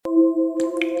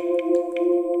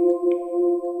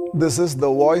This is the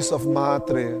voice of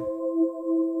Mahatreya.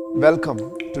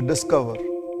 Welcome to discover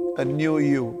a new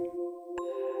you.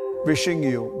 Wishing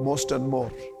you most and more.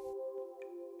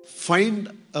 Find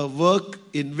a work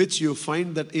in which you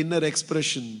find that inner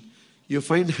expression. You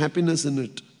find happiness in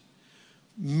it.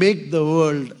 Make the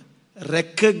world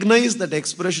recognize that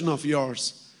expression of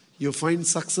yours. You find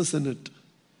success in it.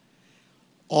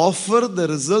 Offer the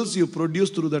results you produce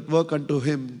through that work unto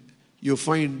Him. You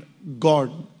find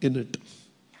God in it.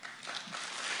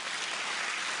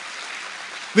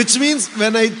 Which means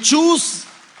when I choose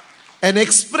an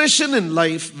expression in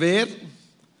life where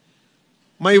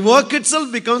my work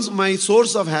itself becomes my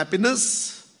source of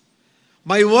happiness,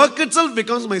 my work itself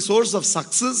becomes my source of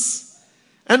success,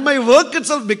 and my work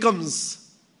itself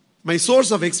becomes my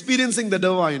source of experiencing the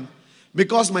divine,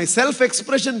 because my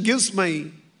self-expression gives my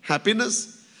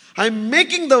happiness, I'm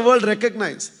making the world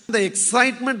recognize the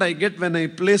excitement I get when I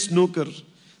play snooker.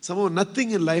 Somehow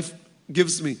nothing in life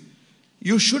gives me.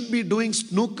 You should be doing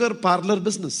snooker parlor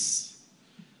business.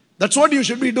 That's what you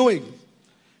should be doing.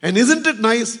 And isn't it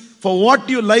nice, for what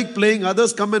you like playing,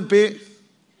 others come and pay?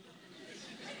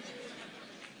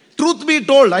 Truth be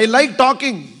told, I like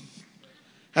talking.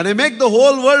 And I make the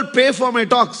whole world pay for my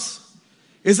talks.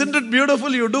 Isn't it beautiful?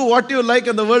 You do what you like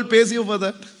and the world pays you for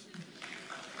that.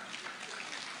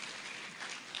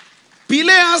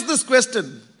 Pele asked this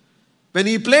question when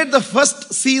he played the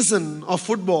first season of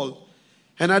football.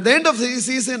 And at the end of the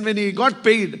season, when he got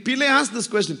paid, Pele asked this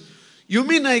question, you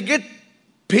mean I get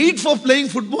paid for playing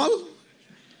football?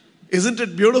 Isn't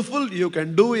it beautiful? You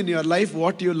can do in your life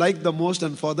what you like the most,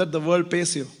 and for that the world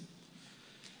pays you.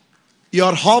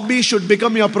 Your hobby should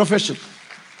become your profession.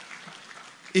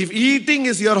 If eating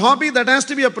is your hobby, that has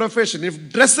to be a profession.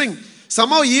 If dressing,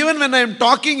 somehow even when I am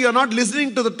talking, you are not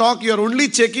listening to the talk, you are only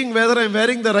checking whether I am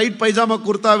wearing the right pajama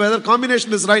kurta, whether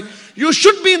combination is right. You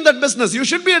should be in that business. You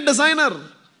should be a designer.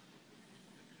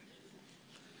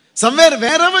 Somewhere,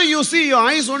 wherever you see, your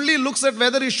eyes only looks at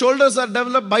whether his shoulders are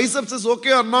developed, biceps is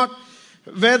okay or not,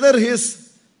 whether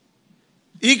his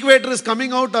equator is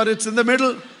coming out or it's in the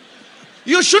middle.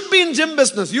 You should be in gym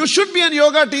business. You should be a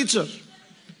yoga teacher.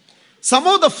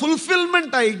 Somehow the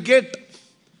fulfillment I get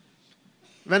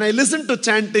when I listen to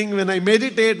chanting, when I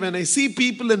meditate, when I see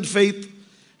people in faith,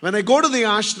 when I go to the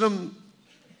ashram,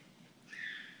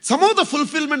 somehow the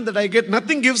fulfillment that I get,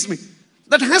 nothing gives me.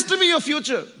 That has to be your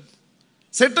future.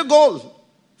 Set a goal,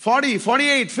 40,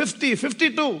 48, 50,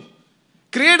 52.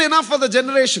 Create enough for the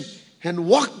generation and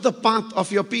walk the path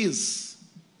of your peace.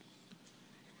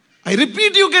 I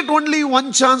repeat, you get only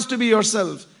one chance to be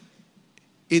yourself.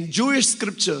 In Jewish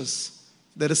scriptures,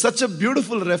 there is such a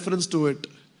beautiful reference to it.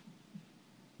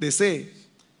 They say,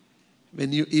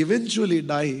 when you eventually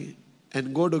die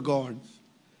and go to God,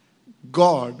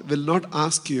 God will not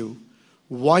ask you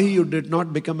why you did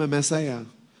not become a Messiah,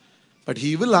 but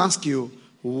He will ask you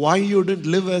why you didn't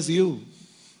live as you.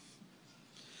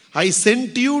 I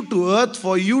sent you to earth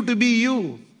for you to be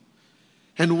you.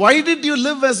 And why did you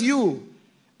live as you?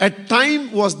 A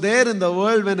time was there in the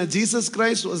world when a Jesus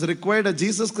Christ was required, a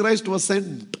Jesus Christ was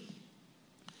sent.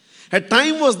 A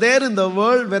time was there in the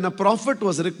world when a prophet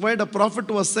was required, a prophet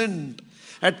was sent.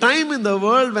 A time in the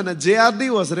world when a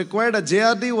JRD was required, a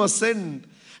JRD was sent.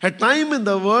 A time in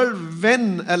the world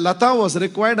when a Lata was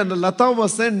required and a Lata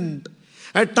was sent.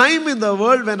 A time in the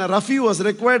world when a Rafi was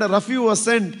required, a Rafi was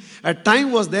sent. A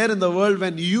time was there in the world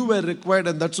when you were required,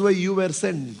 and that's why you were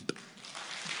sent.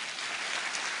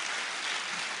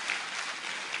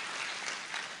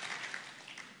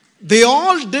 They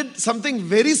all did something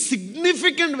very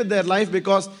significant with their life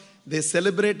because they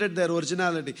celebrated their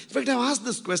originality. In fact, I've asked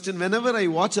this question whenever I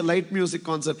watch a light music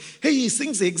concert. Hey, he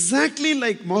sings exactly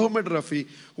like Muhammad Rafi.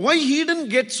 Why he didn't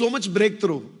get so much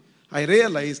breakthrough? I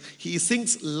realize he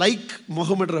sings like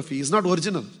Muhammad Rafi. He's not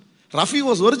original. Rafi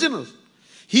was original.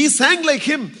 He sang like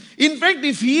him. In fact,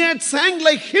 if he had sang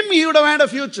like him, he would have had a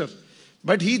future.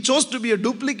 But he chose to be a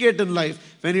duplicate in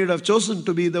life when he would have chosen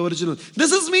to be the original.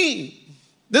 This is me.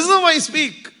 This is how I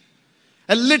speak.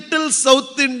 A little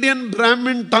South Indian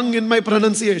Brahmin tongue in my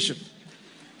pronunciation.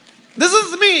 This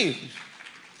is me.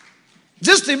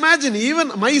 Just imagine,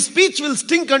 even my speech will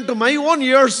stink unto my own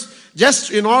ears.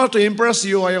 Just in order to impress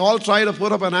you, I all try to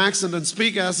put up an accent and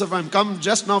speak as if I'm come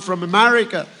just now from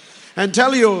America and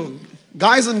tell you,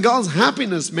 guys and girls,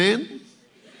 happiness, man.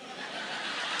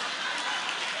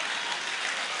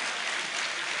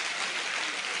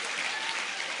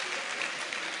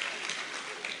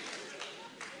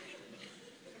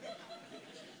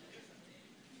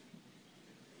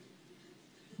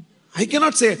 I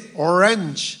cannot say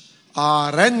orange,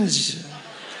 orange.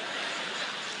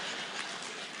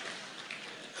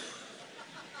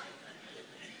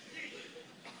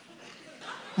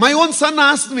 My own son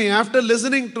asked me after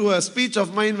listening to a speech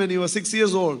of mine when he was 6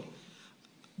 years old,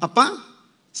 Appa,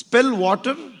 spell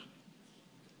water.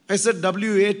 I said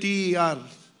W-A-T-E-R.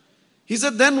 He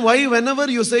said, then why whenever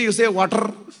you say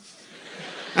water?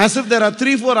 As if there are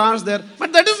 3-4 R's there.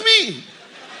 But that is me.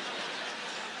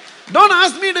 Don't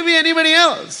ask me to be anybody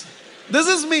else. This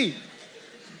is me.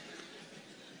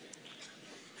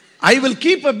 I will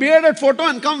keep a bearded photo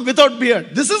and come without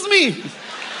beard. This is me.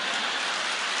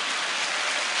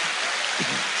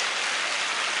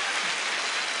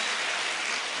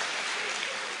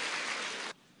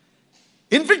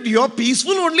 In fact, you're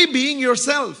peaceful only being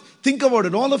yourself. Think about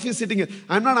it. All of you sitting here.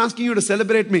 I'm not asking you to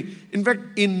celebrate me. In fact,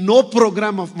 in no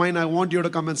program of mine, I want you to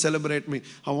come and celebrate me.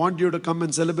 I want you to come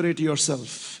and celebrate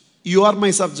yourself. You are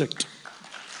my subject.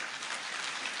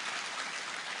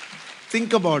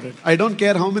 Think about it. I don't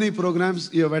care how many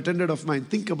programs you have attended of mine.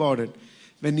 Think about it.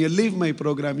 When you leave my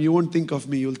program, you won't think of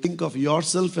me. You'll think of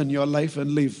yourself and your life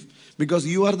and live. Because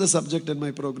you are the subject in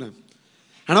my program.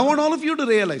 And I want all of you to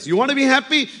realize, you want to be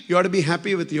happy, you ought to be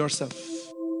happy with yourself.